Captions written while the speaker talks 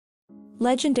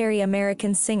Legendary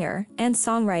American singer and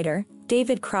songwriter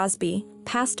David Crosby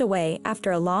passed away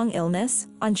after a long illness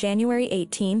on January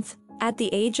 18 at the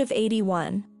age of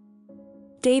 81.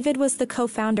 David was the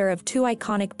co-founder of two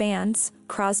iconic bands,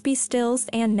 Crosby, Stills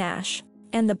and Nash,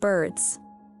 and the Byrds.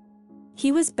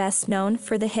 He was best known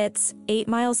for the hits 8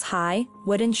 Miles High,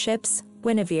 Wooden Ships,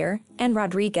 Guinevere, and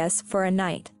Rodriguez for a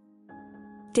Night.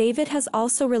 David has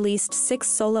also released 6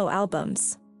 solo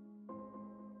albums.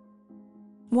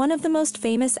 One of the most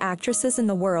famous actresses in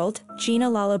the world,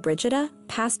 Gina Lollobrigida,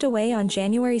 passed away on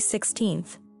January 16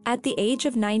 at the age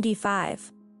of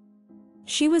 95.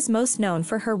 She was most known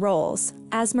for her roles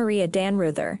as Maria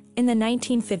Dannreuther in the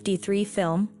 1953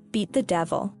 film Beat the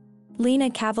Devil, Lina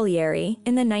Cavalieri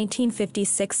in the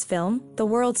 1956 film The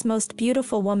World's Most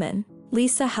Beautiful Woman,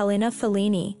 Helena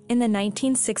Fellini in the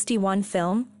 1961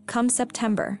 film Come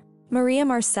September, Maria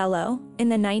Marcello in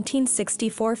the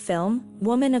 1964 film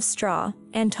Woman of Straw,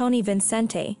 and Toni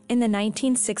Vincente in the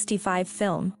 1965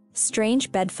 film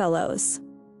Strange Bedfellows.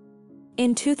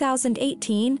 In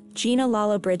 2018, Gina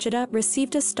Lollobrigida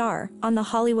received a star on the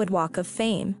Hollywood Walk of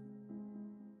Fame.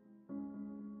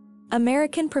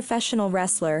 American professional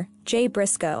wrestler Jay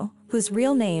Briscoe, whose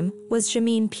real name was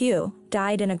Jamin Pugh,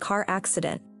 died in a car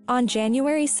accident on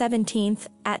January 17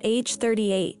 at age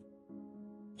 38.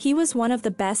 He was one of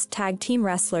the best tag team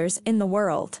wrestlers in the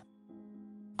world.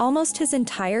 Almost his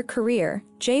entire career,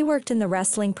 Jay worked in the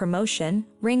wrestling promotion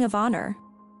Ring of Honor.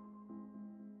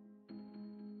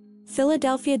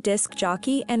 Philadelphia disc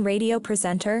jockey and radio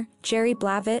presenter Jerry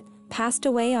Blavat passed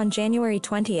away on January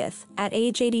 20 at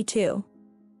age 82.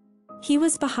 He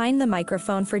was behind the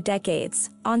microphone for decades,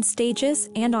 on stages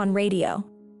and on radio.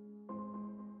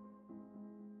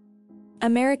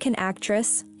 American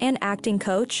actress and acting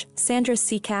coach Sandra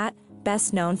Seacat,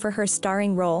 best known for her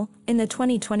starring role in the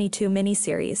 2022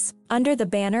 miniseries Under the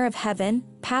Banner of Heaven,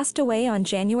 passed away on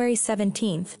January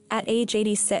 17 at age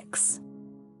 86.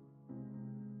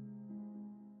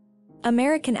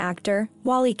 American actor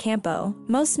Wally Campo,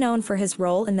 most known for his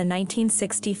role in the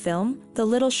 1960 film The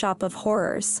Little Shop of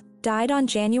Horrors, died on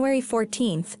January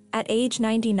 14 at age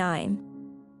 99.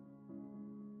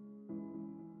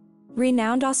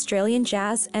 Renowned Australian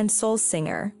jazz and soul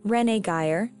singer Renee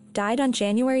Geyer died on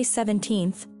January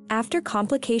 17 after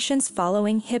complications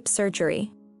following hip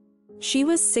surgery. She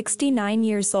was 69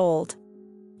 years old.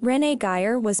 Renee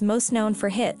Geyer was most known for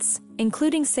hits,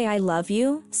 including Say I Love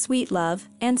You, Sweet Love,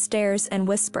 and Stairs and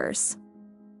Whispers.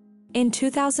 In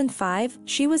 2005,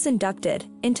 she was inducted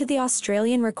into the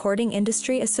Australian Recording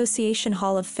Industry Association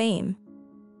Hall of Fame.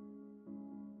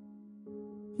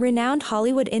 Renowned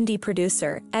Hollywood indie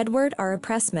producer Edward R.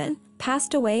 Pressman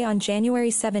passed away on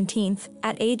January 17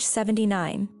 at age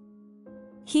 79.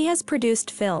 He has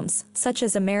produced films such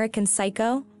as American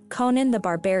Psycho, Conan the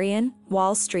Barbarian,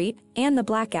 Wall Street, and The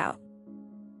Blackout.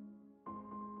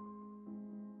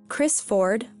 Chris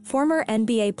Ford, former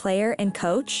NBA player and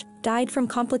coach, died from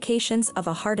complications of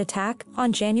a heart attack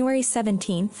on January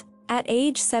 17 at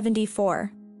age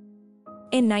 74.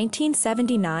 In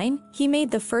 1979, he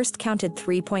made the first counted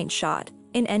three-point shot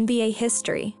in NBA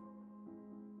history.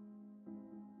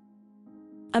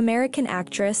 American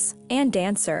actress and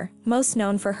dancer, most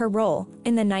known for her role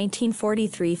in the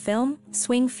 1943 film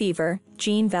Swing Fever,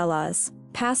 Jean Velez,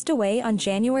 passed away on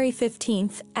January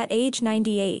 15 at age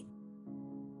 98.